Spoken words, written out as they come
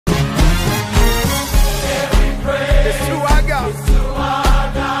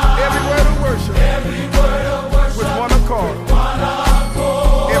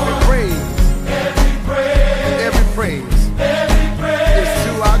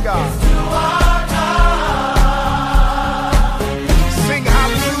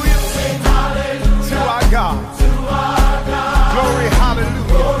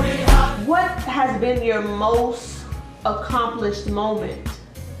been your most accomplished moment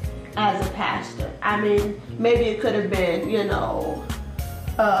as a pastor? I mean, maybe it could have been, you know,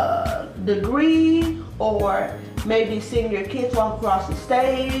 a degree, or maybe seeing your kids walk across the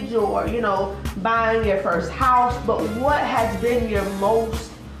stage, or, you know, buying your first house. But what has been your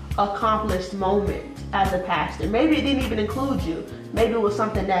most accomplished moment as a pastor? Maybe it didn't even include you. Maybe it was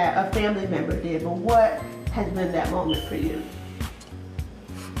something that a family member did, but what has been that moment for you?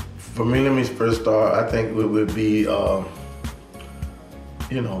 For me, let me first start. I think it would be, you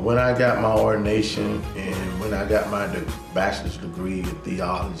know, when I got my ordination and when I got my bachelor's degree in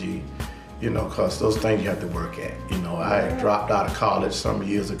theology, you know, because those things you have to work at. You know, I had dropped out of college some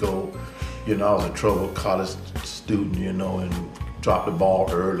years ago. You know, I was a troubled college student, you know, and dropped the ball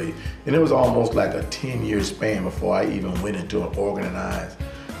early. And it was almost like a 10-year span before I even went into an organized,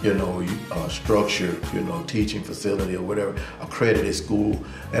 you know, structured, you know, teaching facility or whatever, accredited school.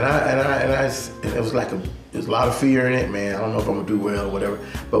 And it was like there's a lot of fear in it, man. I don't know if I'm gonna do well or whatever.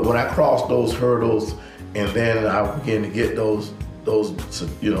 But when I crossed those hurdles, and then I began to get those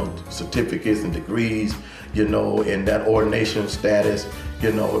you know, certificates and degrees, you know, and that ordination status,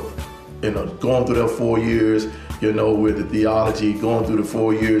 you know, going through that 4 years, you know, with the theology, going through the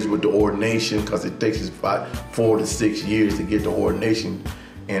 4 years with the ordination, because it takes us about 4 to 6 years to get the ordination.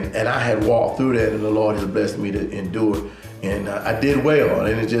 And I had walked through that, and the Lord has blessed me to endure. And I did well,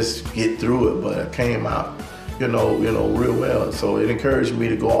 and it just get through it, but I came out, you know, real well. So it encouraged me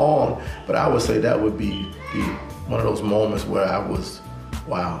to go on. But I would say that would be one of those moments where I was,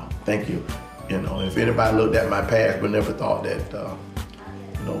 wow, thank you. You know, if anybody looked at my past but never thought that,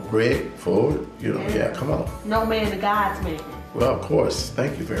 you know, Greg, forward, you know, yeah, come on. No man to God's man. Well, of course.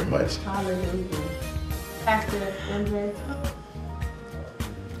 Thank you very much. Hallelujah. Pastor MJ?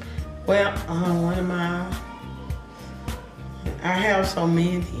 Well, one of my, I have so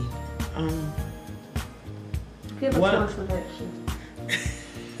many. Give us one selection.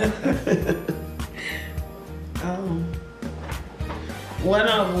 One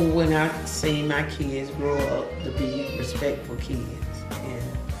of them, when I see my kids grow up to be respectful kids,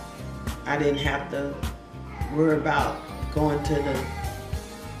 and I didn't have to worry about going to the,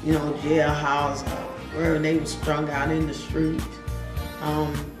 you know, jailhouse where they were strung out in the streets.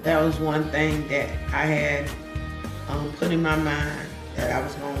 That was one thing that I had put in my mind, that I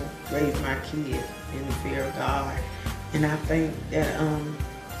was going to raise my kids in the fear of God. And I think that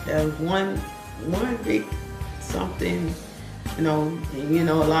that was one big something, you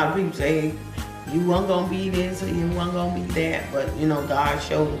know, a lot of people say, you weren't going to be this or you weren't going to be that, but, you know, God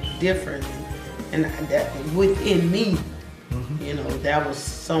showed different, and that within me, you know, that was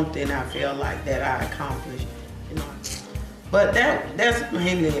something I felt like that I accomplished, you know. But that's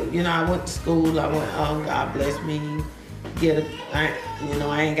mainly, you know, I went to school, God bless me, I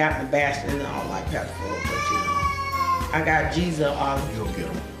ain't got my bachelor's and all like that before, but, you know, I got Jesus-ology. You'll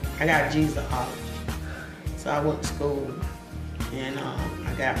get them. I got Jesus-ology. So I went to school, and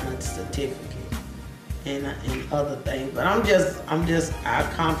I got my certificate and other things. But I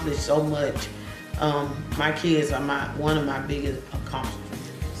accomplished so much. My kids are one of my biggest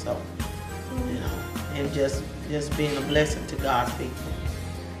accomplishments. So, you know, and just being a blessing to God's people.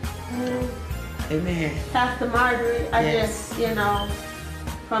 Amen. Pastor Marjorie, Yes. just, you know,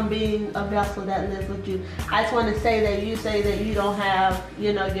 from being a vessel that lives with you, I just want to say that you say that you don't have,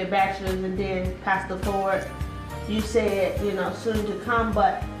 you know, your bachelor's, and then Pastor Ford, you said, you know, soon to come,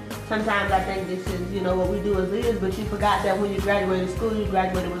 but sometimes I think this is, you know, what we do as leaders, but you forgot that when you graduated school, you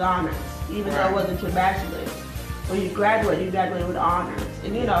graduated with honors, even though it wasn't your bachelor's. When you graduated with honors.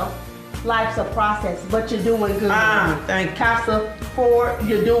 And, you know, life's a process, but you're doing good. Thank you. Pastor Ford,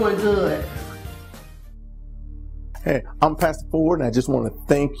 you're doing good. Hey, I'm Pastor Ford, and I just want to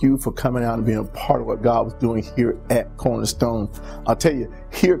thank you for coming out and being a part of what God was doing here at Cornerstone. I'll tell you,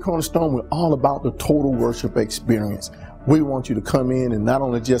 here at Cornerstone, we're all about the total worship experience. We want you to come in and not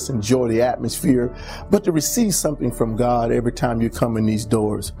only just enjoy the atmosphere, but to receive something from God every time you come in these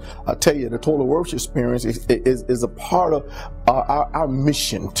doors. I'll tell you, the total worship experience is a part of our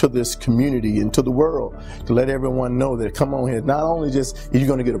mission to this community and to the world, to let everyone know that come on here, not only just you're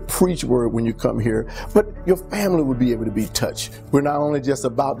going to get a preach word when you come here, but your family will be able to be touched. We're not only just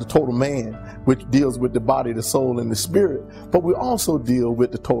about the total man, which deals with the body, the soul, and the spirit, but we also deal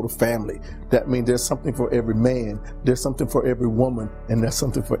with the total family. That means there's something for every man, there's something for every woman, and there's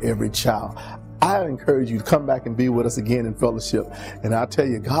something for every child. I encourage you to come back and be with us again in fellowship. And I tell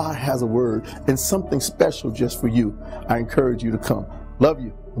you, God has a word and something special just for you. I encourage you to come. Love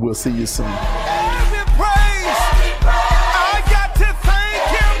you. We'll see you soon.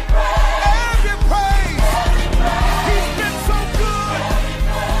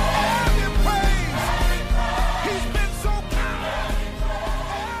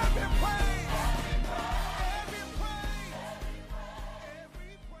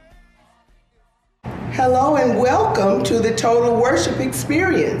 Hello and welcome to the Total Worship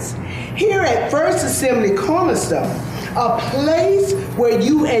Experience here at First Assembly Cornerstone, a place where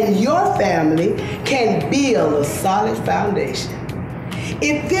you and your family can build a solid foundation.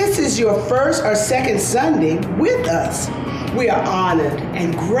 If this is your first or second Sunday with us, we are honored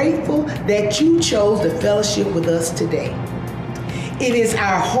and grateful that you chose to fellowship with us today. It is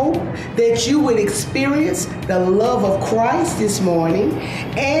our hope that you would experience the love of Christ this morning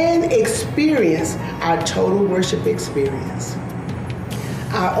and experience our total worship experience.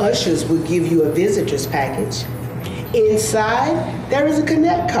 Our ushers will give you a visitor's package. Inside, there is a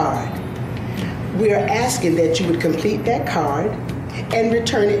Connect card. We are asking that you would complete that card and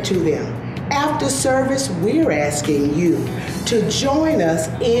return it to them. After service, we're asking you to join us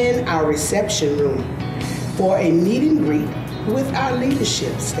in our reception room for a meet and greet with our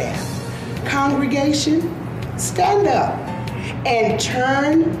leadership staff. Congregation, stand up and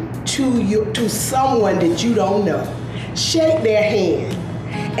turn to someone that you don't know. Shake their hand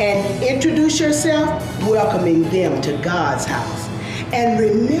and introduce yourself, welcoming them to God's house. And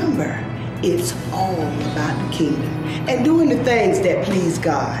remember, it's all about the kingdom and doing the things that please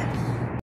God.